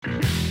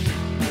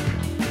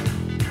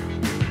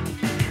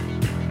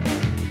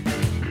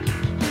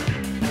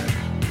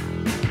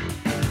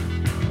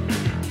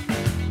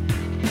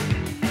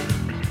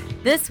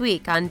This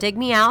week on Dig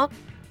Me Out.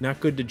 Not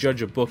good to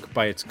judge a book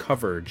by its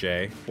cover,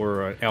 Jay,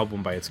 or an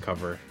album by its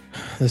cover.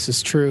 This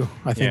is true.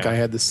 I think I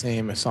had the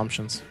same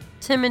assumptions.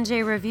 Tim and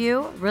Jay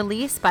review,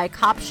 Release by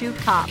Cop Shoot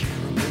Cop.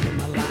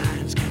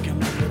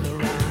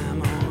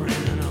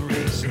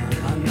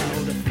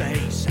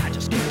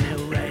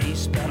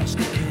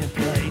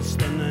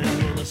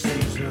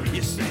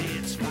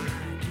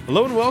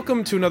 Hello and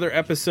welcome to another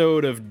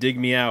episode of Dig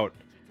Me Out.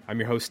 I'm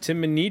your host,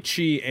 Tim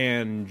Minichi,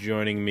 and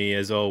joining me,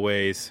 as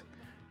always,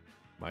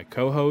 my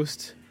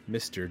co-host,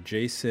 Mr.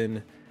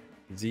 Jason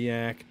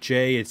Ziak.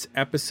 Jay, it's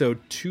episode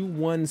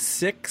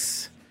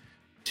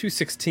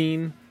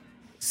 216,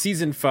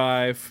 season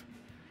 5,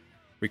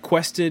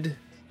 requested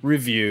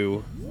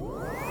review.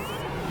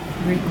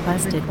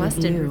 Requested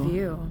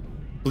review.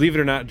 Believe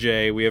it or not,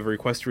 Jay, we have a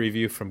requested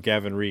review from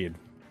Gavin Reed,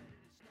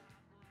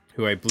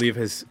 who I believe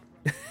has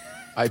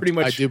pretty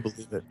much... I do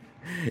believe it.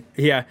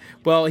 Yeah,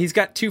 well, he's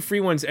got 2 free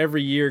ones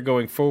every year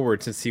going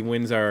forward since he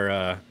won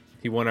our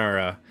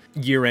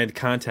year-end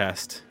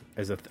contest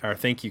as our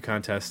thank you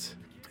contest.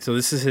 So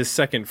this is his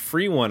second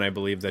free one, I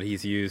believe, that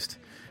he's used,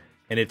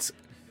 and it's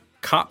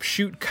Cop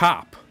Shoot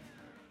Cop,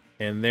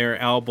 and their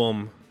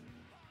album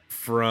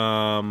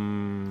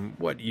from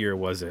what year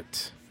was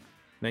it?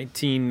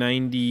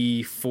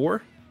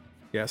 1994.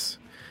 Yes,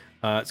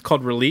 it's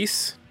called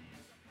Release.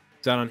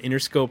 It's out on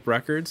Interscope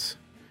Records.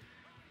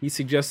 He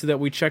suggested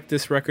that we check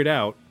this record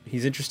out.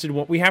 He's interested in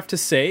what we have to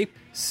say.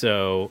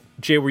 So,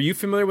 Jay, were you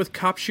familiar with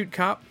Cop Shoot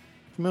Cop?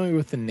 Familiar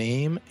with the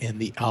name and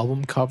the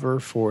album cover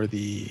for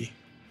the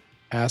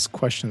Ask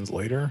Questions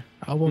Later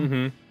album.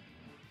 Mm-hmm.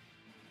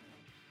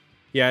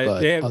 Yeah,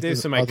 But they have other-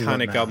 some other than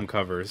iconic that- album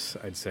covers,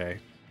 I'd say.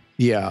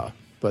 Yeah,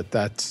 but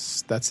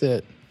that's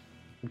it.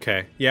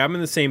 Okay. Yeah, I'm in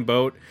the same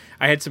boat.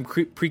 I had some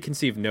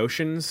preconceived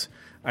notions.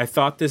 I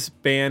thought this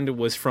band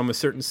was from a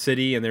certain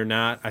city, and they're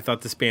not. I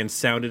thought this band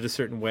sounded a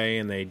certain way,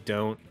 and they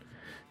don't.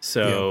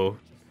 So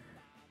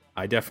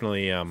I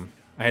definitely I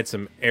had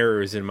some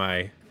errors in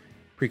my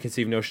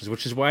preconceived notions,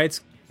 which is why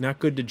it's not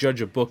good to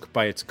judge a book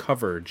by its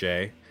cover,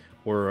 Jay,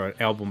 or an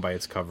album by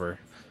its cover.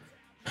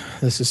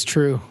 This is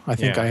true. I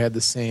think Yeah. I had the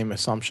same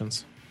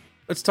assumptions.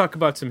 Let's talk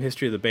about some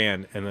history of the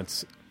band, and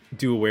let's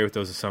do away with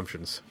those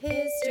assumptions.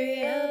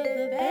 History of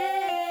the band.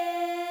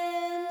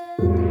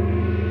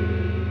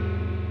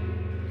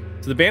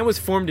 So the band was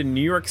formed in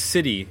New York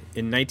City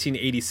in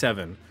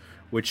 1987,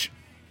 which,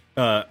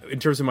 in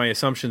terms of my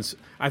assumptions,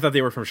 I thought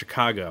they were from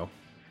Chicago.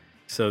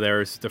 So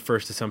there's the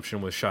first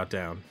assumption was shot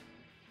down.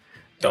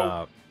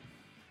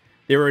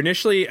 They were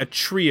initially a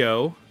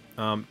trio,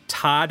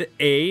 Todd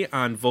A.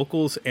 on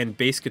vocals and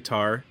bass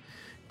guitar,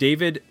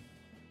 David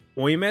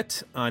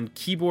Ouimet on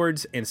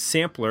keyboards and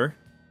sampler,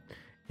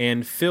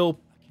 and Phil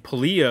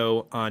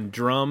Polio on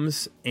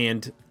drums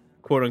and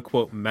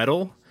quote-unquote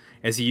metal,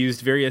 as he used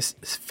various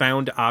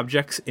found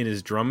objects in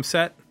his drum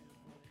set.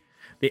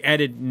 They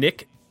added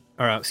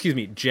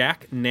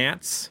Jack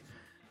Nats,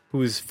 who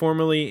was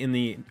formerly in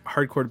the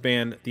hardcore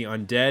band The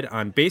Undead,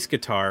 on bass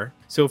guitar.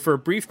 So for a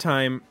brief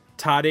time,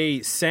 Todd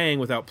A. sang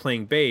without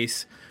playing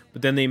bass,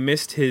 but then they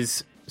missed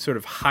his sort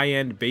of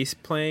high-end bass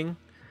playing.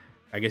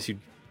 I guess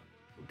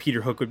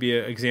Peter Hook would be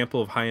an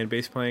example of high-end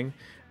bass playing.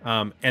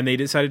 And they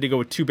decided to go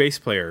with 2 bass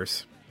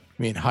players.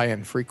 I mean,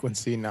 high-end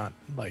frequency, not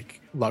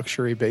like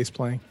luxury bass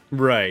playing.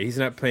 Right. He's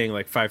not playing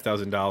like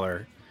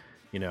 $5,000,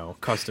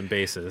 custom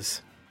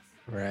basses.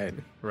 Right.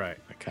 Right.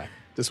 Okay.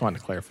 Just wanted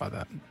to clarify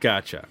that.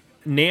 Gotcha.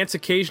 Nance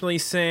occasionally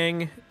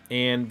sang,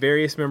 and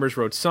various members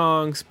wrote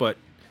songs, but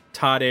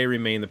Todd A.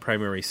 remained the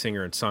primary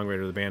singer and songwriter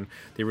of the band.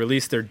 They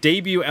released their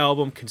debut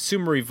album,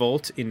 Consumer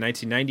Revolt, in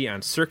 1990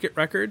 on Circuit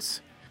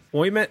Records.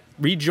 Ouimet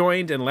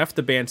rejoined and left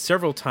the band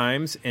several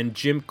times, and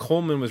Jim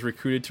Coleman was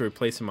recruited to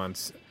replace him on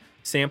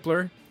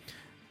sampler.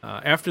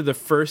 After the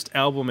first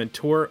album and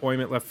tour,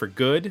 Ouimet left for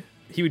good.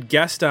 He would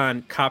guest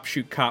on Cop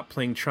Shoot Cop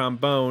playing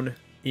trombone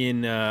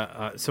in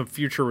some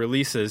future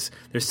releases.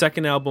 Their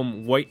second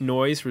album, White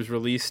Noise, was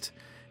released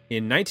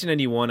in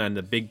 1991 on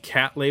the Big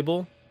Cat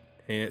label.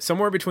 And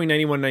somewhere between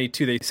 91 and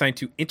 92, they signed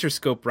to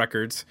Interscope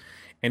Records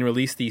and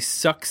released the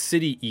Suck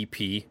City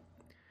EP.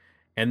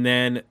 And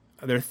then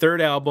their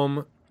third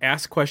album,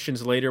 Ask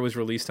Questions Later, was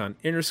released on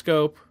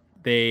Interscope.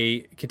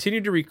 They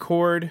continued to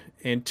record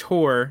and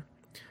tour,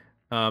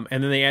 and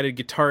then they added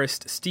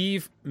guitarist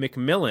Steve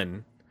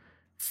McMillan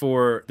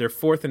for their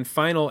fourth and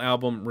final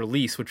album,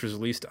 Release, which was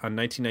released in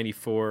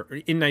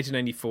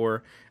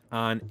 1994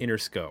 on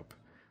Interscope.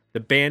 The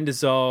band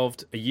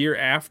dissolved a year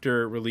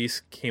after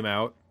Release came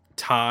out.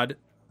 Todd,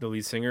 the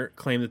lead singer,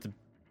 claimed that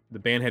the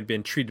band had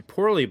been treated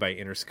poorly by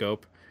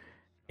Interscope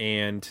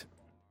and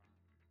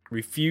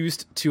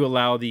refused to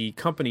allow the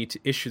company to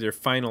issue their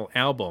final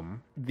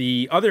album.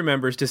 The other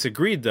members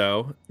disagreed,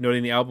 though,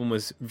 noting the album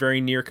was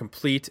very near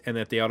complete and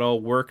that they had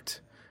all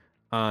worked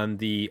on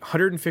the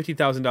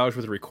 $150,000 worth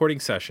of recording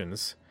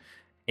sessions,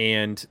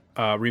 and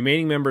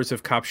remaining members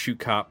of Cop Shoot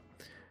Cop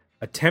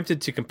attempted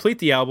to complete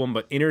the album,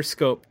 but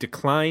Interscope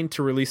declined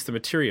to release the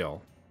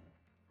material.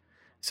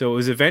 So it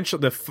was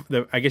eventually,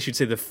 I guess you'd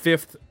say, the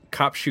fifth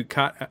Cop Shoot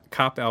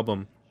Cop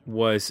album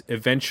was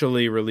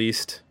eventually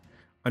released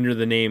under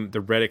the name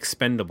the Red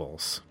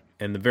Expendables,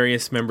 and the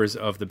various members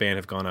of the band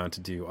have gone on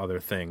to do other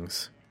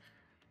things.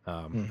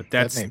 But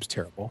that name's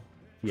terrible.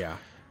 Yeah.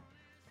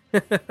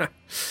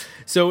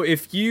 So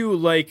if you,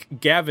 like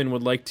Gavin,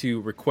 would like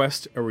to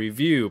request a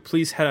review,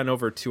 please head on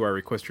over to our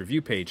request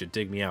review page at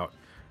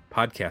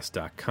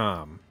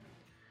digmeoutpodcast.com.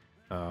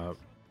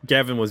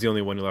 Gavin was the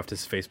only one who left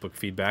his Facebook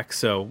feedback,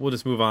 so we'll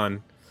just move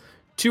on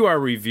to our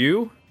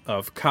review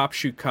of Cop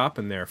Shoot Cop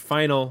and their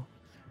final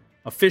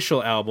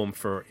official album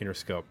for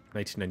Interscope,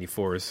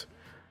 1994's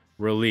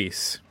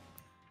release.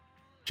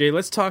 Jay,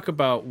 let's talk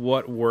about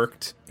what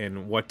worked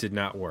and what did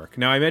not work.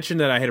 Now, I mentioned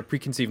that I had a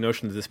preconceived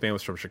notion that this band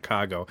was from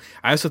Chicago.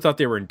 I also thought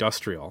they were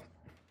industrial,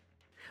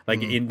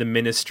 like in the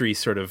Ministry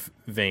sort of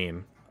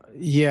vein.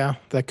 Yeah,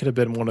 that could have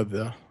been one of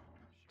the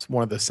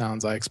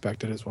sounds I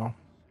expected as well.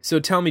 So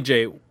tell me,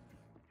 Jay,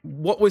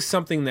 what was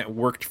something that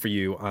worked for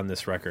you on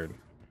this record?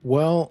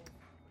 Well,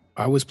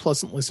 I was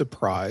pleasantly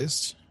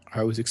surprised.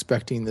 I was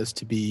expecting this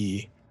to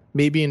be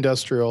maybe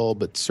industrial,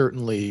 but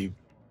certainly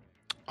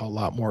a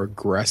lot more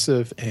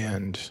aggressive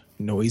and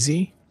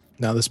noisy.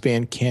 Now, this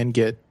band can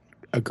get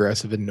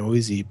aggressive and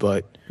noisy,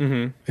 but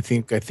I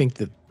think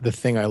that the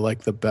thing I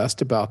like the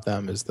best about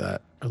them is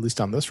that, at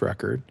least on this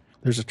record,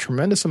 there's a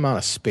tremendous amount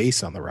of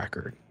space on the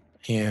record,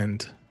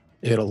 and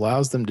it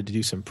allows them to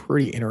do some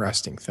pretty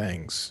interesting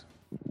things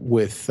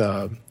with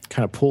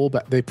kind of pull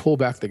back. They pull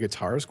back the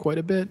guitars quite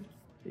a bit,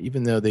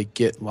 even though they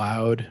get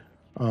loud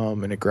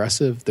and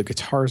aggressive. The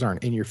guitars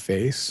aren't in your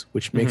face,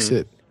 which makes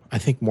it, I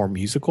think, more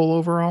musical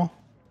overall.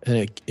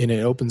 And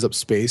it opens up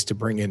space to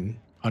bring in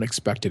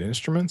unexpected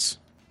instruments,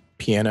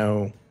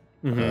 piano.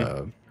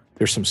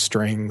 There's some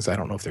strings. I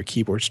don't know if they're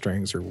keyboard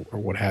strings or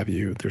what have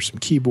you. There's some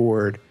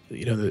keyboard.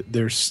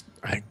 There's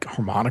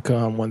harmonica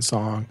on one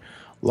song.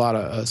 A lot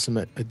of some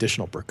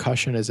additional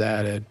percussion is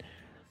added.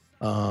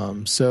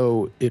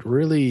 So it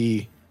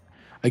really,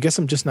 I guess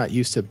I'm just not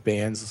used to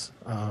bands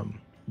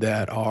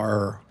that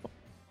are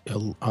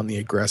on the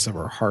aggressive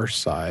or harsh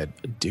side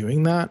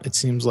doing that. It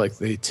seems like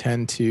they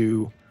tend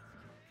to,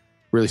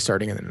 really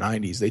starting in the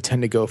 90s, they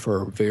tend to go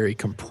for a very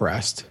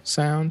compressed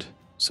sound.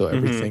 So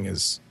everything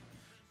it's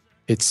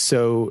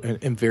so,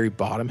 and very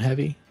bottom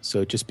heavy.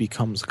 So it just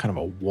becomes kind of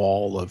a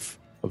wall of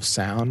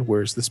sound,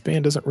 whereas this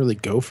band doesn't really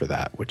go for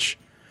that, which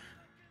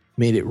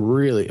made it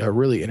a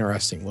really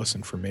interesting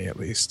listen for me, at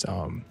least.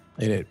 And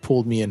it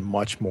pulled me in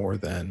much more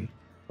than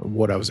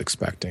what I was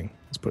expecting.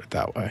 Let's put it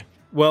that way.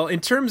 Well, in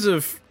terms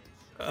of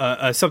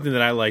something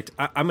that I liked,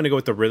 I'm going to go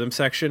with the rhythm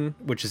section,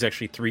 which is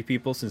actually 3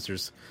 people since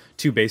there's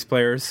 2 bass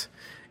players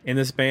in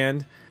this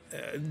band.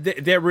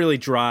 They really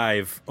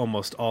drive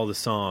almost all the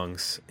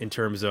songs in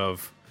terms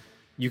of,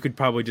 you could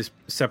probably just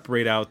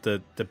separate out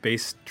the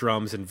bass,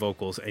 drums, and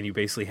vocals, and you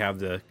basically have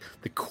the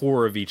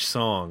core of each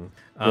song.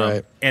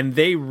 Right. And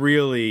they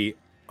really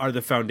are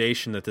the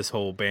foundation that this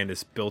whole band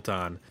is built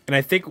on. And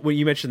I think when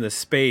you mentioned the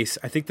space,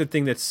 I think the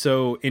thing that's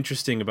so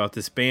interesting about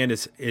this band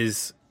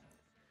is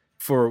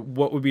for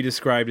what would be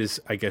described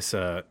as, I guess,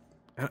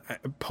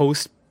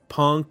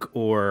 post-punk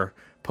or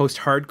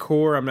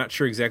post-hardcore. I'm not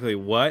sure exactly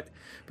what,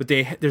 but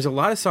there's a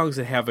lot of songs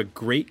that have a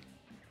great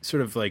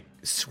sort of like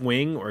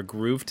swing or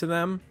groove to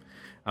them.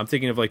 I'm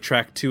thinking of like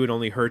track 2, It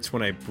Only Hurts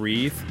When I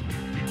Breathe.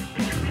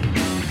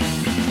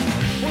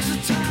 Was the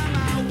time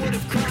I would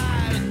have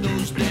cried, and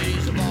those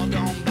days have all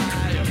gone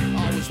by.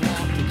 Always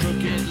walked a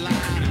crooked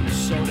line, and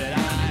so did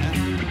I.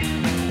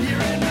 You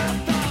read my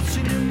thoughts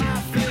and knew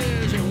my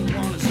fears. You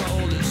weren't as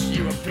old as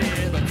you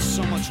appear, but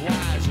so much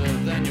wiser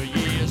than your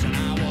years, and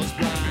I was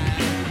blind.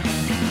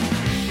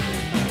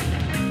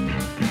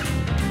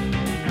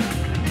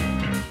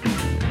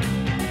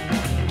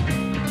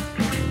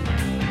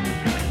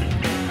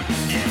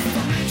 If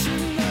I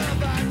mention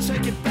love, I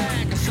take it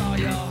back. I saw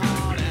your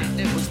heart and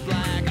it was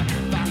black. I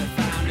finally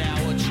found out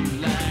what you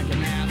lack,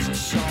 and that's a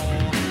soul.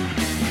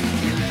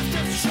 You left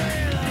a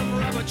trail of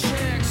rubber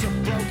checks,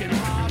 of broken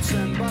hearts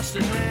and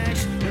busted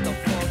necks. What the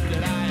fuck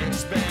did I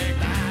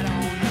expect? I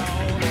don't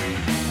know.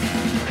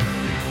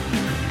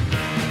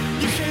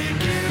 You can't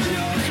give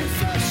your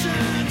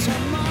confession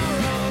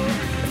tomorrow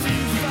if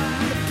you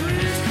find a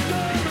priest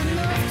dumb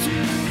enough to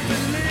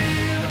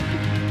believe.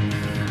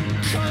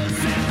 'Cause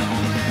it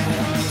only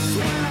hurts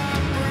when I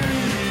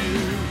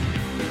breathe.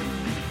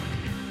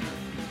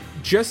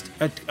 Just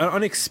an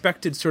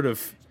unexpected sort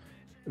of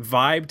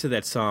vibe to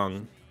that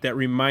song that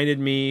reminded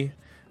me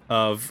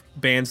of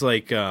bands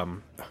like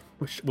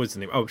what's the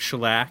name? Oh,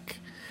 Shellac.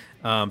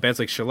 Bands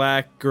like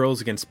Shellac,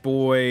 Girls Against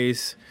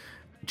Boys,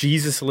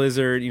 Jesus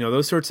Lizard.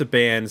 Those sorts of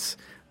bands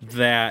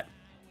that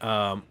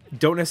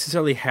don't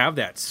necessarily have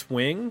that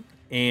swing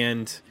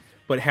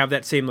but have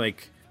that same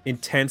like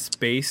intense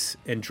bass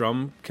and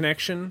drum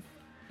connection.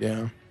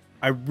 Yeah.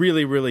 I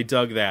really, really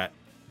dug that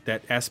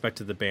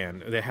aspect of the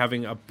band. They're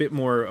having a bit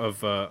more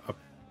of a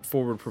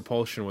forward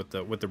propulsion with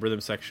the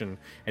rhythm section,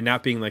 and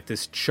not being like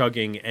this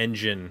chugging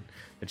engine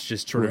that's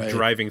just sort of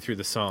driving through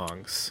the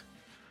songs.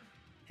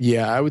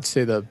 Yeah, I would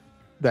say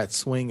that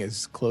swing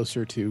is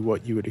closer to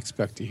what you would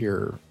expect to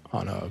hear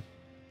on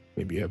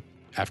maybe a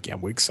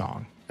Afghan Whig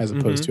song. as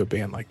opposed to a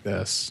band like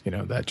this. You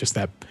know,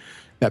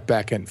 that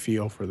back end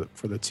feel for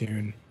the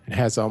tune. It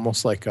has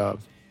almost like an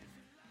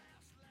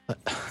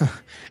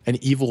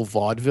evil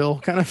vaudeville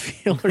kind of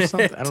feel or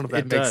something. I don't know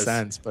if that makes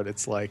sense, but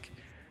it's like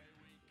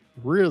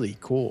really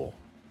cool.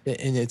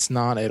 And it's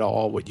not at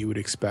all what you would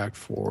expect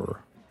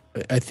for,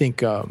 I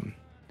think,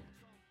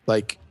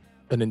 like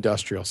an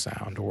industrial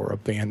sound or a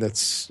band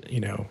that's, you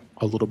know,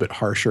 a little bit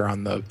harsher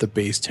on the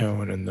bass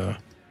tone, and the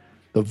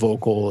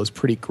vocal is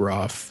pretty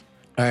gruff.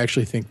 I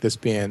actually think this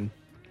band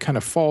kind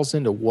of falls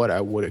into what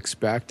I would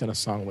expect in a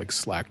song like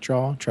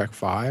Slackjaw, track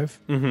 5.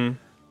 Mm-hmm.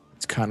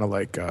 It's kind of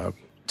like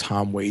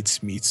Tom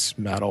Waits meets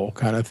metal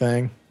kind of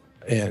thing.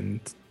 And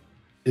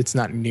it's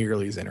not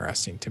nearly as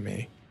interesting to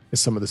me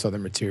as some of this other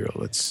material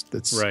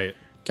that's right.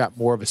 got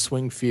more of a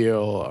swing feel,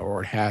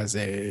 or it has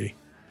a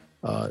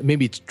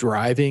maybe it's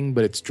driving,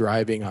 but it's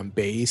driving on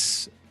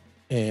bass,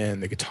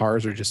 and the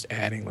guitars are just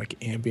adding like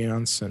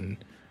ambience and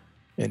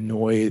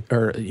noise,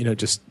 or, you know,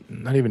 just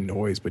not even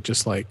noise, but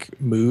just like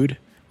mood.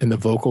 And the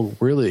vocal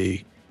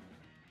really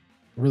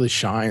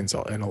shines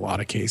in a lot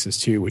of cases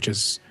too, which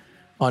is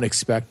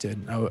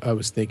unexpected. I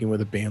was thinking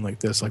with a band like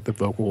this, like the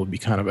vocal would be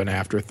kind of an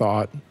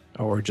afterthought,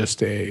 or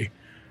just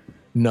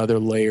another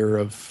layer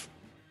of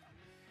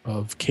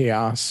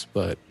chaos,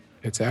 but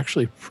it's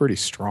actually pretty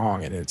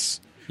strong, and it's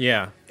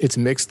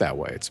mixed that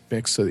way. It's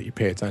mixed so that you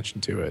pay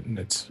attention to it, and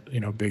it's, you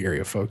know, a big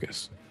area of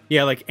focus.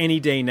 Yeah, like Any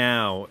Day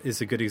Now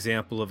is a good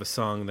example of a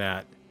song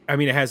that, I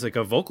mean, it has like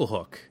a vocal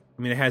hook.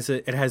 I mean, it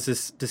has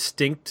this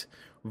distinct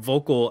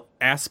vocal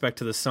aspect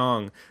to the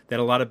song that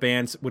a lot of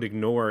bands would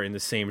ignore in the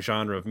same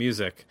genre of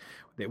music.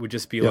 It would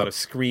just be a lot of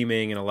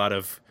screaming and a lot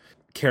of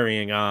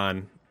carrying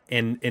on.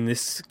 And in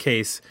this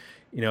case,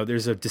 you know,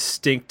 there's a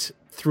distinct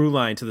through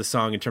line to the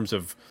song in terms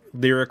of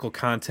lyrical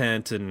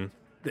content, and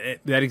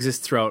that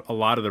exists throughout a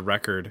lot of the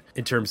record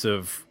in terms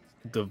of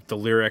the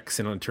lyrics,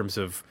 and in terms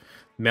of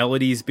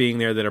melodies being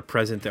there that are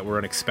present that were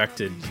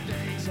unexpected.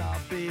 Days I'll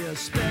be a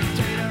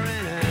spectator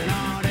in an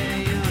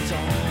audience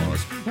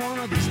horse. One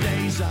of these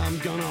days I'm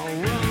gonna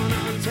run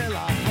until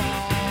I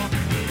fall.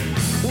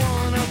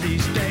 One of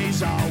these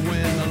days I'll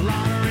win the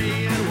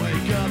lottery and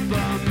wake up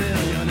a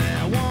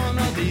millionaire. One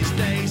of these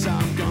days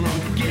I'm gonna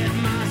get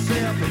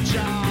myself a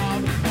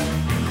job.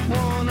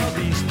 One of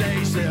these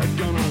days they're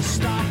gonna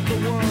stop the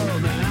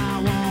world and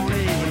I won't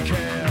even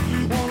care.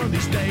 One of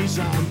these days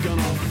I'm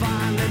gonna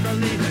finally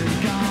believe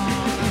in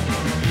God.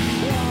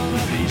 One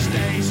of these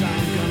days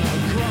I'm gonna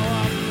grow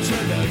up to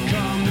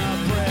become the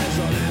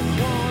president.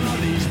 One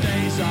of these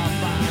days I'll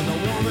find the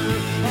woman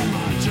of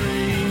my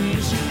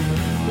dreams.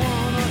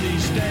 One of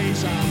these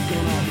days I'm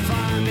gonna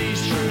find these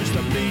truths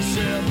to be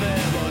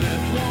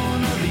self-evident.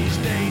 One of these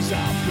days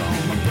I'll blow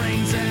my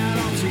brains out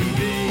on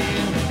TV.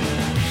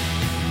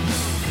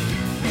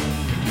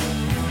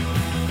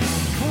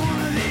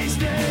 One of these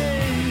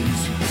days.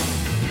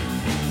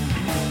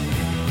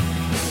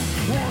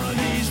 One of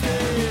these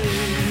days.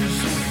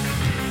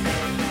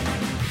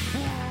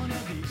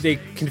 They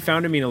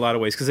confounded me in a lot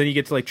of ways, because then you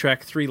get to like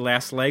track 3,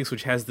 Last Legs,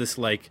 which has this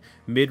like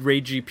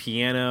mid-ragey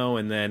piano,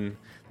 and then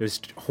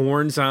there's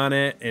horns on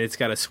it, and it's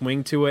got a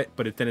swing to it,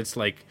 but then it's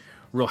like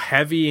real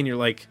heavy, and you're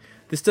like,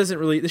 this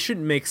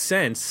shouldn't make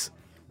sense,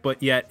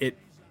 but yet it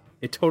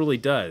totally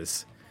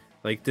does.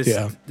 Like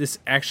this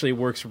actually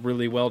works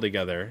really well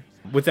together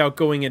without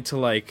going into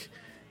like,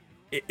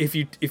 if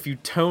you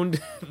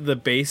toned the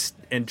bass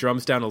and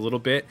drums down a little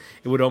bit,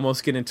 it would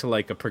almost get into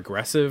like a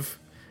progressive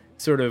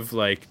sort of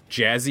like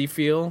jazzy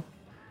feel.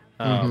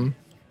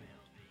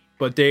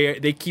 But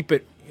they keep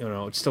it, you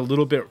know, just a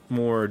little bit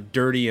more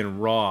dirty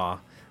and raw,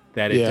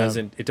 that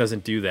it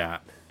doesn't do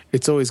that.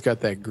 It's always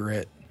got that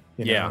grit,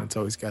 you know, Yeah. and it's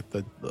always got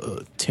the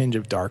tinge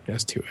of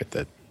darkness to it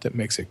that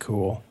makes it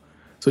cool.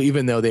 So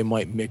even though they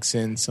might mix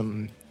in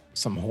some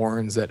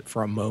horns that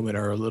for a moment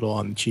are a little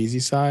on the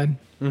cheesy side,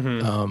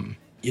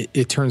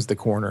 it turns the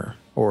corner,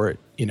 or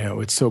you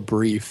know, it's so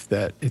brief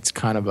that it's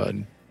kind of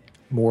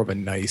more of a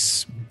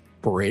nice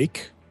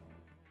break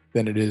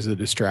than it is a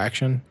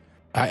distraction.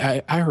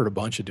 I heard a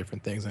bunch of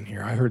different things in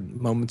here. I heard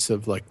moments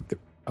of like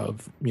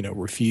you know,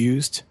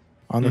 Refused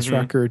on this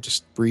record,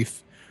 just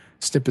brief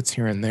snippets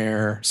here and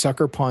there.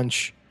 Sucker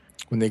Punch,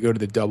 when they go to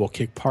the double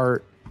kick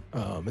part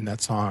in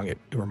that song, it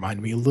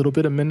reminded me a little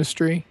bit of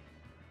Ministry,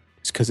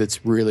 just because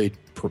it's really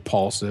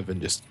propulsive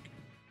and just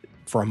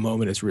for a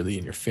moment it's really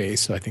in your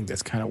face. So I think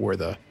that's kind of where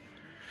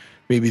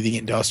maybe the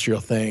industrial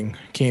thing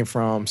came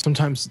from.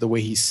 Sometimes the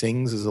way he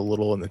sings is a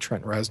little in the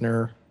Trent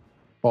Reznor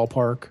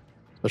ballpark,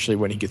 especially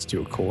when he gets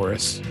to a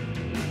chorus.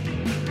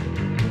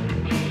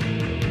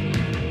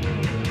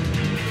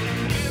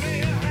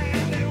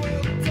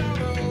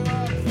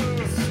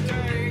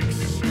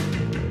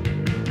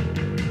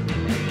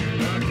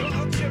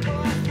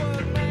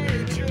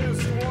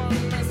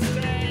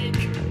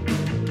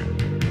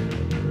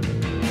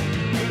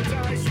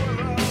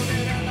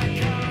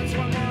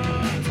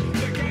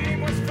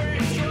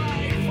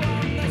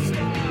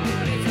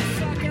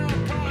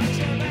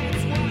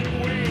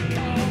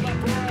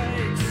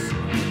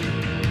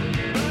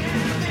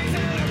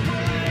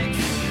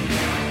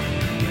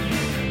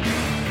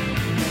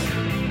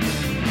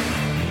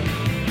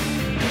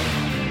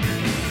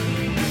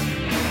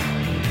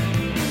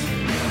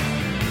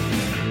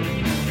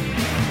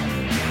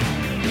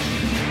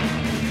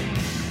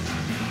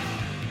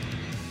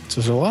 So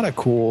there's a lot of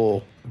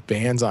cool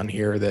bands on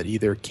here that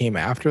either came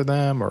after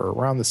them or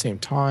around the same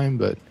time,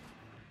 but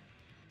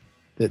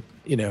that,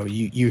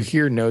 you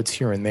hear notes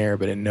here and there,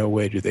 but in no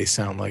way do they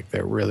sound like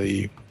they're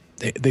really,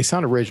 they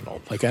sound original.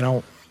 Like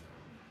I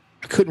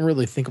couldn't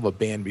really think of a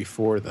band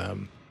before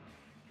them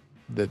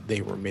that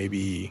they were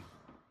maybe,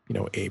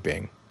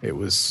 aping. It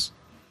was,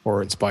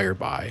 or inspired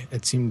by.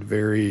 It seemed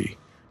very,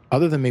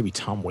 other than maybe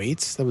Tom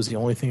Waits, that was the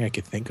only thing I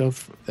could think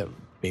of that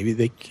maybe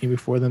they came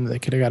before them that they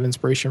could have got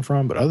inspiration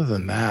from. But other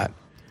than that,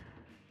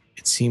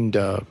 it seemed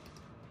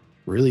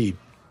really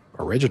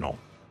original.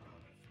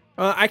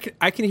 I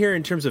can hear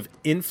in terms of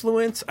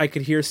influence, I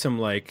could hear some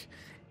like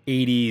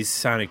 80s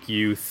Sonic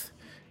Youth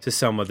to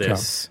some of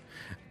this.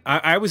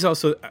 Yeah. I was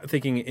also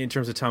thinking in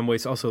terms of Tom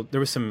Waits, also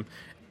there were some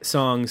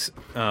songs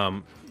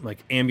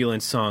like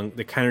Ambulance song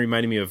that kind of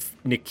reminded me of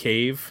Nick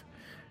Cave.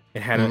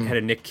 It had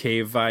a Nick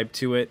Cave vibe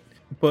to it,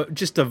 but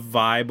just a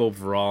vibe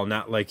overall,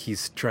 not like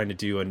he's trying to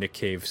do a Nick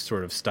Cave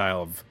sort of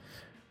style of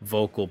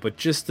vocal, but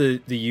just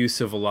the use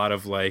of a lot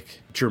of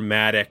like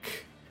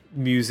dramatic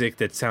music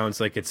that sounds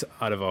like it's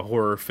out of a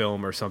horror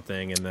film or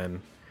something, and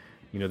then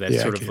that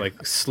sort of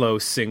like slow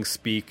sing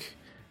speak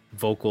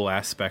vocal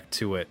aspect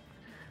to it.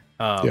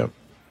 But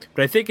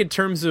I think in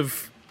terms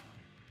of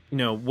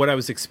what I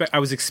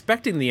was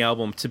expecting the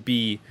album to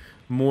be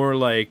more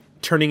like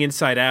Turning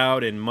Inside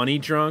Out and Money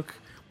Drunk,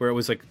 where it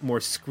was like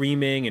more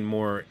screaming and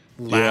more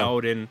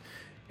loud, and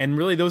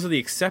really those are the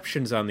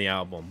exceptions on the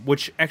album,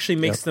 which actually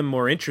makes them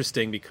more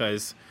interesting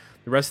because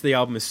the rest of the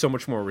album is so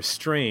much more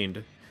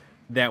restrained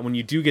that when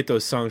you do get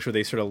those songs where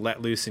they sort of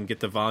let loose and get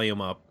the volume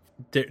up,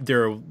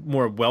 they're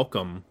more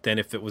welcome than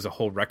if it was a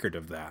whole record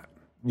of that.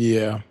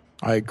 Yeah,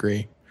 I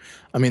agree.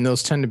 I mean,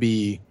 those tend to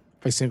be,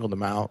 if I singled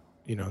them out,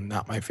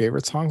 not my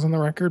favorite songs on the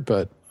record,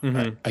 but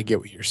I get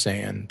what you're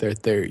saying.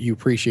 You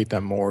appreciate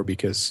them more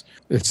because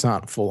it's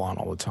not full on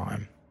all the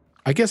time.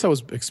 I guess I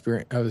was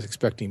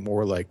expecting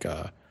more like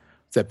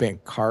that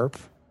band Carp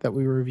that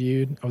we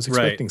reviewed. I was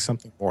expecting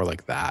something more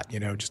like that,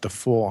 just a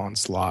full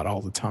onslaught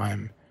all the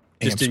time.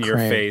 Just Amps in your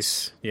cranked.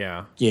 face.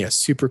 Yeah. Yeah,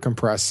 super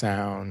compressed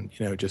sound,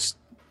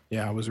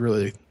 I was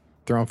really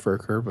thrown for a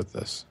curve with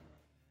this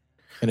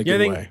in a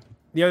good way.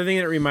 The other thing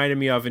that it reminded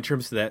me of in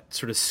terms of that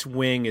sort of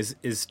swing is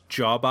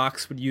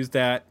Jawbox would use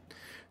that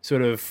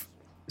sort of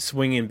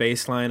swinging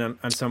bass line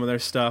on some of their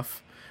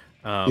stuff.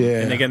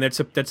 And again, that's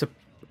a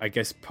I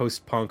guess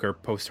post-punk or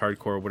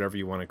post-hardcore, whatever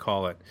you want to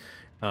call it,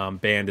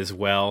 band as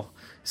well.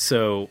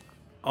 So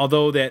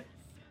although that,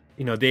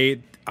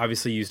 they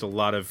obviously used a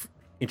lot of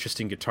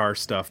interesting guitar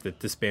stuff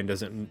that this band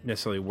doesn't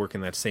necessarily work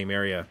in that same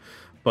area,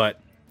 but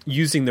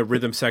using the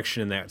rhythm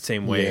section in that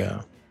same way.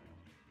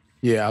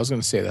 Yeah, I was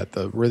going to say that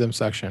the rhythm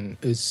section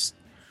is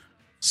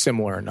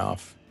similar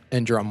enough.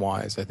 And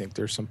drum-wise, I think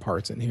there's some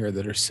parts in here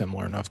that are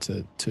similar enough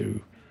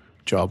to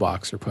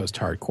Jawbox or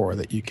post-hardcore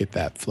that you get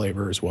that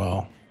flavor as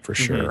well, for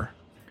sure.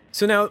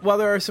 So now, while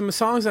there are some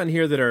songs on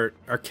here that are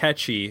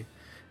catchy,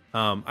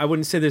 I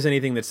wouldn't say there's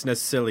anything that's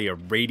necessarily a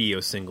radio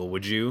single,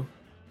 would you?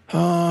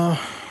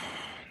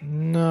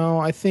 No,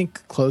 I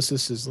think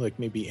closest is like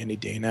maybe Any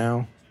Day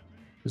Now.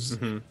 This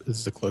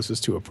is the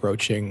closest to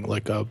approaching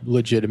like a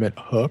legitimate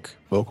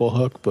vocal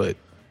hook, but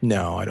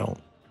no, I don't.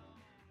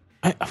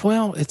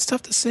 Well, it's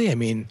tough to say. I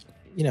mean,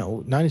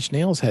 Nine Inch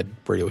Nails had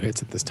radio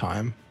hits at this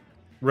time.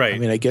 Right. I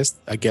mean, I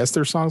guess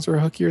their songs are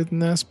hookier than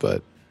this,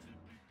 but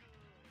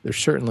they're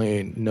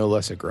certainly no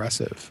less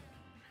aggressive.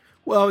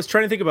 Well, I was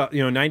trying to think about,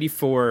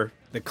 94,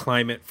 the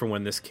climate for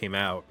when this came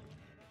out.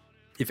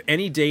 If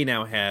Any Day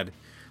Now had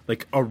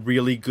like a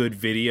really good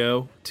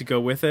video to go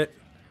with it,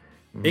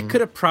 it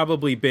could have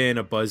probably been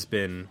a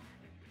Buzzbin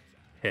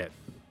hit,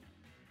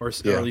 or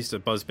at least a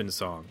Buzzbin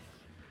song.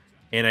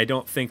 And I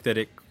don't think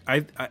that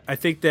I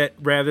think that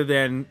rather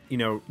than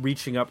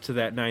reaching up to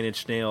that Nine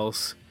Inch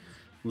Nails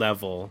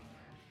level,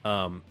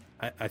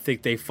 I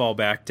think they fall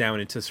back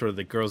down into sort of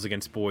the Girls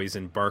Against Boys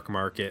and Bark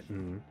Market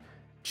and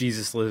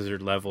Jesus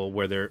Lizard level,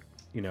 where they're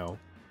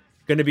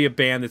going to be a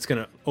band that's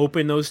going to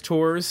open those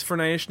tours for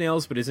Nine Inch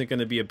Nails, but isn't going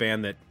to be a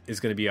band that is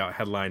going to be out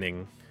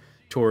headlining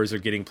tours or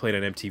getting played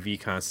on MTV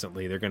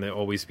constantly. They're going to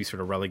always be sort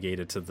of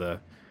relegated to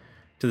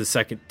the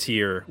second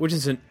tier, which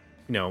isn't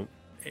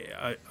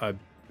a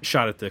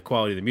shot at the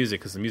quality of the music,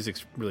 because the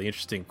music's really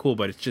interesting, cool,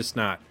 but it's just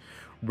not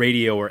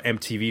radio or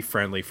MTV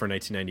friendly for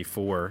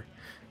 1994,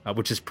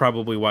 which is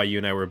probably why you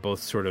and I were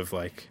both sort of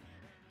like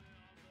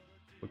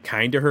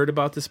kind of heard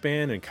about this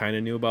band and kind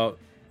of knew about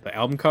the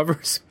album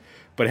covers,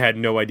 but had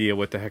no idea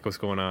what the heck was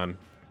going on.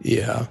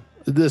 Yeah.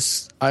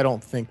 I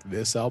don't think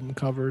this album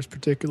cover is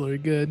particularly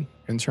good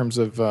in terms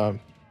of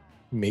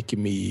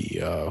making me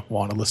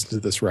want to listen to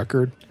this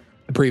record.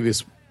 The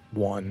previous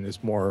one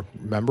is more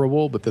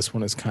memorable, but this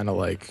one is kind of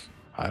like,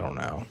 I don't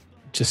know,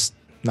 just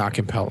not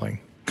compelling.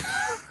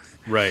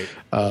 Right.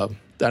 I don't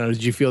know.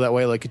 Did you feel that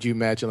way? Like, could you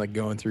imagine like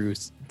going through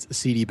a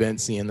CD bin,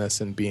 seeing this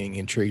and being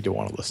intrigued to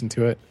want to listen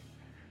to it?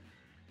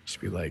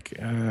 Just be like,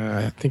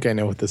 I think I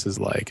know what this is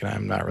like, and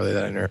I'm not really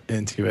that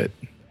into it.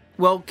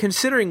 Well,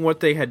 considering what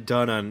they had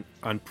done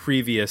on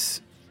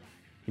previous,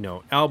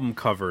 album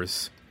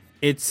covers,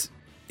 it's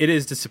it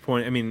is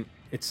disappointing. I mean,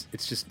 it's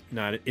just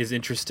not as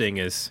interesting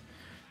as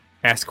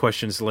Ask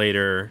Questions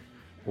Later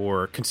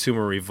or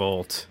Consumer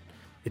Revolt.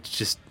 It's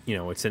just,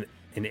 it's an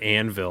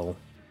anvil.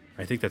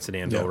 I think that's an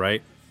anvil,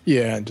 right?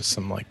 Yeah, and just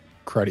some like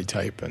cruddy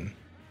type and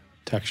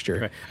texture.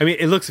 Right. I mean,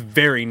 it looks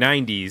very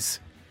 90s.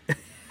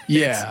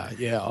 Yeah.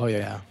 Oh,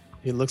 yeah.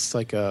 It looks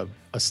like a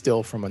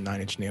still from a Nine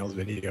Inch Nails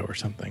video or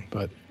something,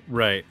 but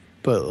Right.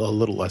 But a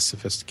little less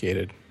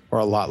sophisticated, or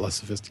a lot less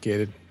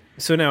sophisticated.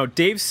 So now,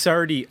 Dave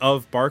Sardy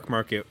of Bark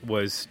Market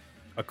was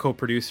a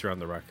co-producer on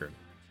the record,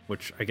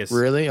 which I guess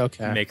really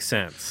makes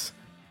sense.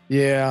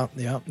 Yeah,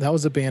 that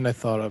was a band I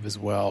thought of as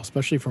well,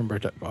 especially from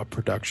a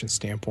production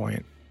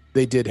standpoint.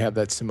 They did have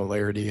that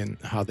similarity in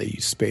how they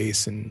use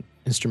space and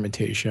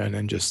instrumentation,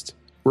 and just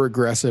were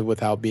aggressive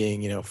without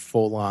being,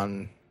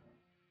 full-on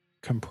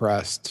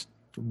compressed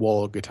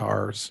wall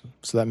guitars.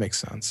 So that makes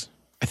sense.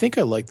 I think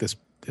I like this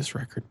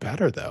record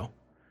better, though.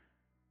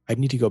 I'd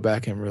need to go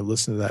back and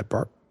listen to that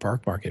Bark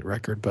Market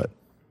record, but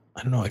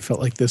I don't know. I felt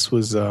like this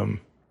was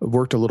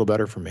worked a little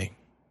better for me.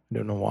 I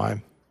don't know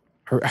why.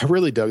 I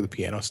really dug the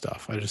piano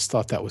stuff. I just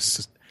thought that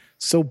was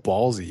so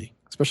ballsy,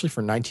 especially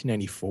for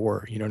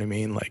 1994. You know what I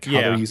mean? Like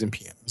how they're using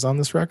pianos on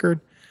this record.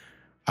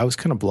 I was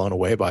kind of blown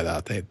away by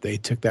that. They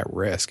took that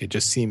risk. It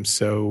just seems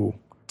so.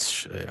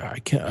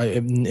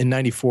 In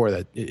 '94,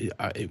 that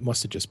it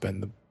must have just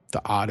been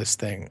the oddest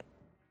thing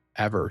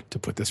ever to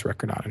put this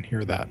record on and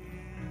hear that.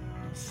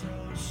 So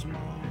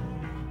small,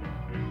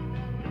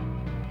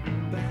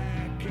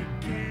 back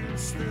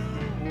against the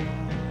wall,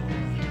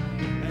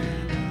 and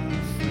I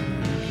think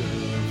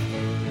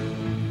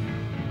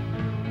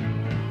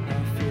of her. I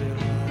feel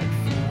like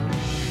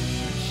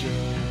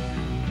furniture,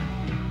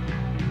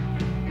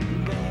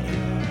 but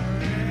her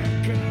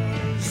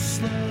echoes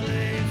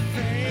slowly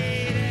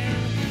fading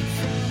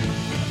from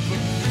my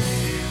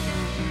brain,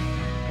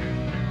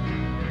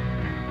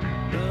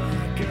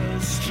 like a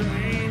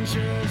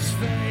stranger's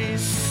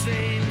face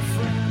seen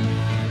from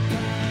a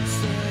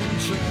passing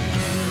train.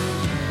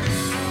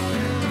 Out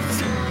of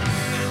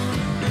time,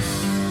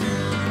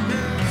 there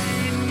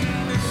ain't no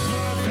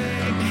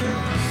perfect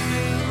crime,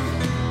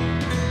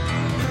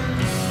 and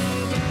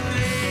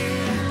nobody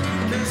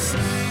can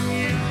sing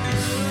your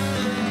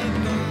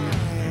lullaby.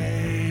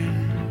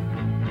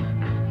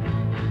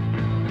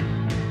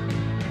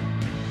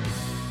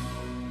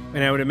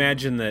 And I would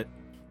imagine that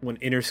when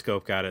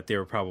Interscope got it, they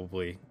were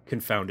probably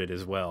confounded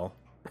as well.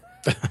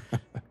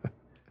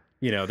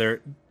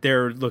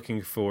 They're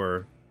looking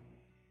for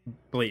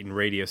blatant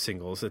radio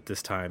singles at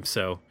this time,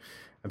 so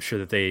I'm sure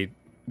that they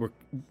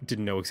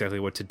didn't know exactly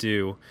what to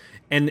do.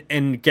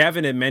 And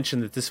Gavin had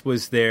mentioned that this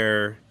was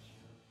their,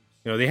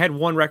 they had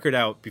one record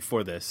out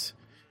before this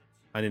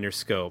on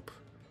Interscope,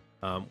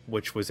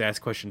 which was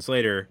Ask Questions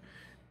Later,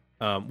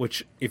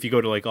 which if you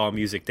go to like All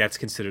Music, that's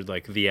considered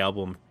like the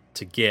album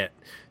to get.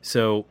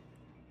 So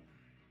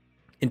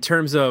in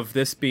terms of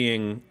this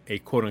being a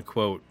quote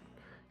unquote,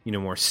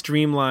 more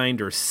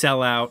streamlined or not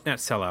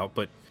sellout,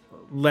 but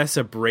less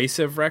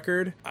abrasive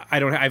record, I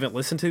haven't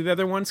listened to the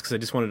other ones because I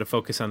just wanted to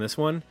focus on this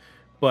one.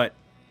 But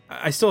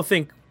I still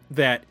think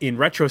that in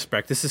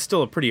retrospect, this is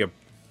still a pretty,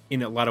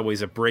 in a lot of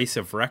ways,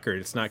 abrasive record.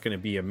 It's not going to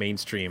be a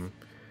mainstream,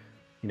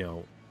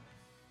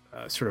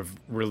 sort of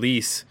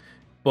release,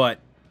 but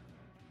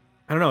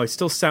I don't know. It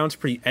still sounds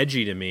pretty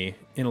edgy to me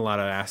in a lot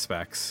of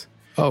aspects.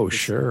 Oh,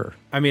 sure.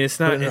 I mean, it's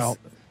not in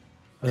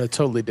a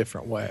totally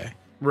different way,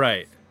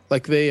 right?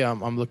 Like they,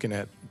 I'm looking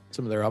at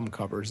some of their album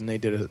covers, and they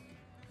did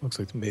looks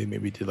like they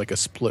maybe did like a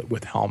split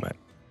with Helmet,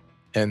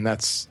 and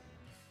that's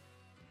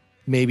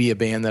maybe a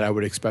band that I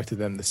would expected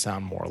them to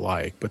sound more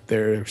like. But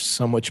there's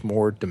so much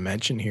more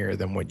dimension here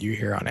than what you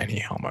hear on any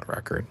Helmet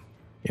record,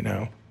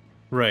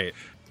 Right.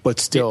 But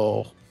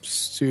still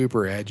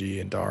super edgy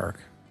and dark.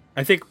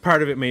 I think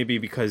part of it may be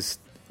because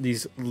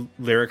these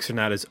lyrics are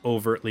not as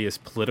overtly as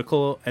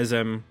political as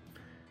I'm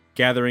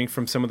gathering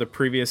from some of the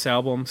previous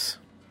albums.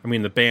 I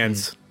mean, the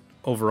band's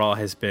overall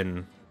has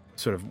been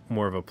sort of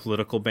more of a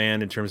political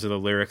band in terms of the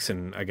lyrics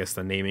and I guess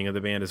the naming of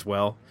the band as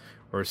well,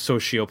 or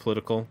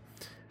socio-political.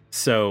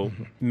 So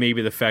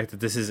maybe the fact that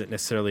this isn't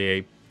necessarily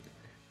a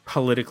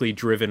politically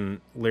driven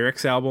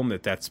lyrics album,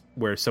 that's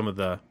where some of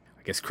the,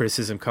 I guess,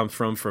 criticism comes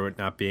from for it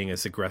not being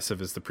as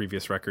aggressive as the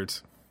previous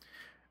records.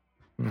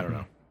 I don't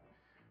know.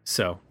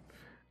 So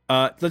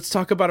let's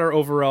talk about our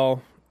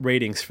overall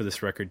ratings for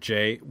this record,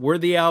 Jay.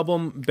 Worthy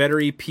album, better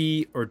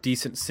EP, or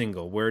decent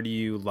single? Where do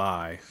you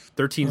lie?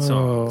 13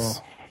 songs.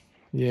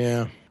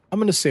 Yeah. I'm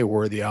going to say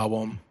worthy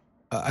album.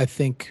 I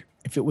think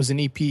if it was an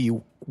EP,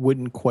 you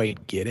wouldn't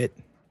quite get it.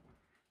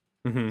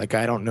 Like,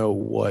 I don't know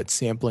what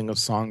sampling of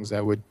songs I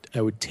would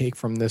take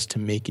from this to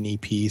make an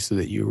EP so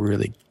that you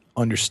really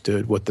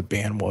understood what the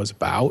band was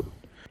about.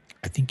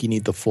 I think you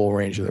need the full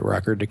range of the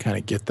record to kind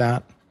of get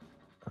that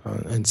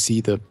and see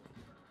the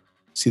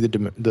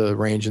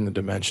range and the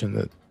dimension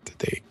that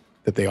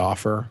they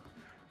offer.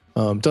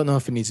 Don't know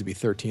if it needs to be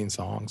 13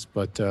 songs,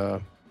 but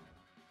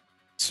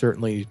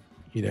certainly,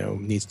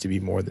 needs to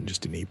be more than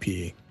just an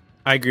EP.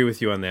 I agree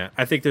with you on that.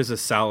 I think there's a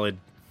solid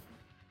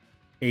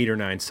 8 or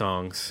 9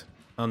 songs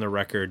on the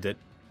record that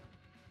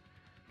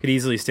could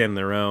easily stand on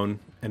their own,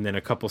 and then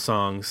a couple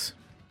songs,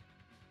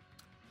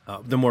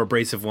 the more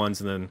abrasive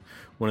ones, and then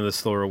one of the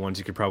slower ones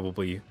you could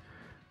probably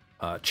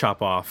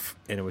chop off,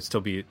 and it would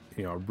still be,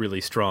 you know, a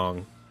really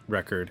strong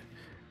record.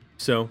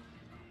 So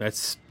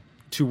that's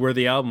 2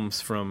 worthy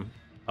albums from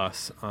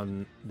us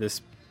on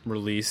this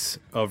release.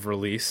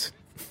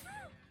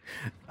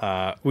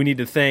 We need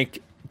to thank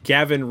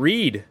Gavin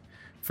Reed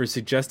for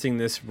suggesting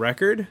this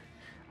record.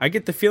 I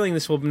get the feeling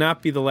this will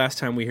not be the last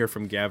time we hear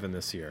from Gavin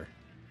this year.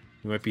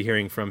 We might be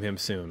hearing from him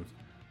soon.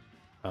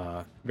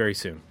 Very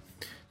soon.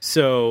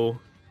 So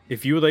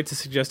if you would like to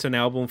suggest an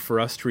album for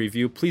us to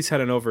review, please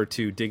head on over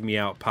to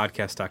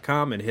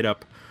digmeoutpodcast.com and hit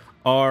up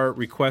our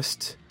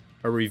request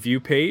a review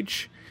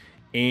page.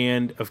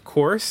 And of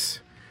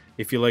course,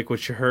 if you like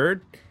what you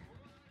heard,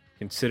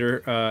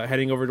 consider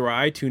heading over to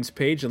our iTunes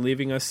page and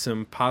leaving us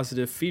some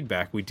positive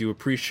feedback. We do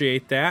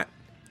appreciate that.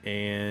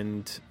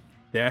 And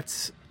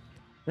that's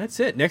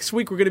it. Next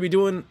week, we're going to be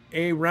doing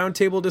a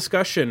roundtable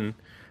discussion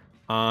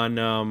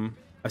on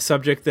a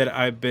subject that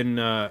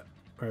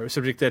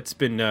that's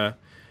been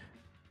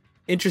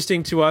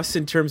interesting to us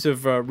in terms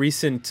of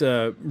recent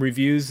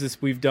reviews that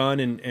we've done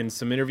and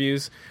some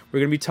interviews. We're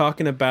going to be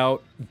talking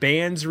about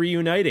bands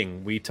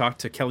reuniting. We talked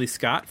to Kelly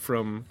Scott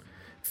from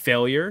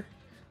Failure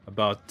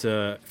about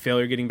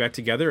Failure getting back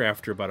together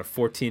after about a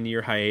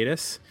 14-year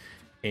hiatus,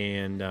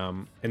 and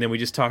then we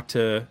just talked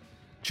to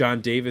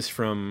John Davis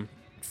from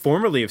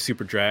formerly of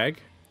Superdrag,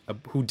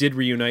 who did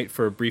reunite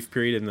for a brief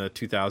period in the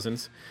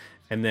 2000s,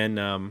 and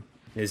then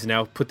has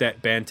now put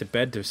that band to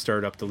bed to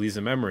start up the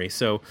Lisa Memory.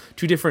 So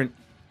 2 different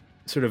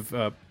sort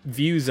of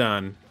views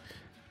on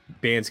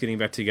bands getting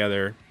back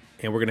together,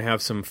 and we're going to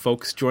have some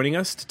folks joining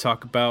us to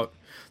talk about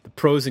the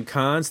pros and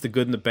cons, the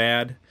good and the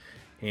bad,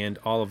 and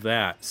all of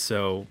that.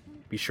 So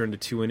be sure to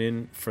tune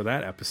in for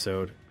that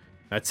episode.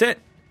 That's it.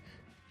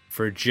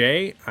 For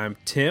Jay, I'm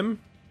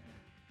Tim.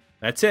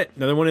 That's it.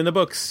 Another one in the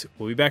books.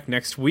 We'll be back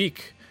next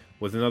week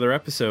with another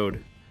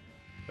episode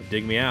of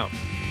Dig Me Out.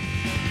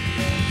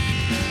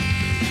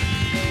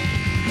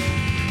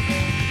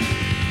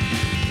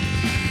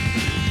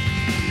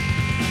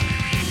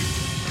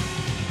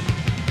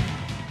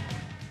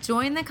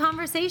 Join the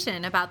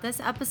conversation about this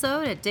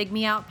episode at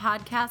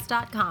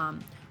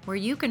digmeoutpodcast.com, where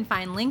you can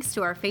find links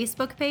to our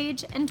Facebook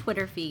page and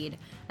Twitter feed,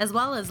 as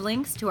well as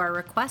links to our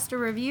request a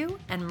review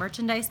and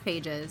merchandise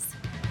pages.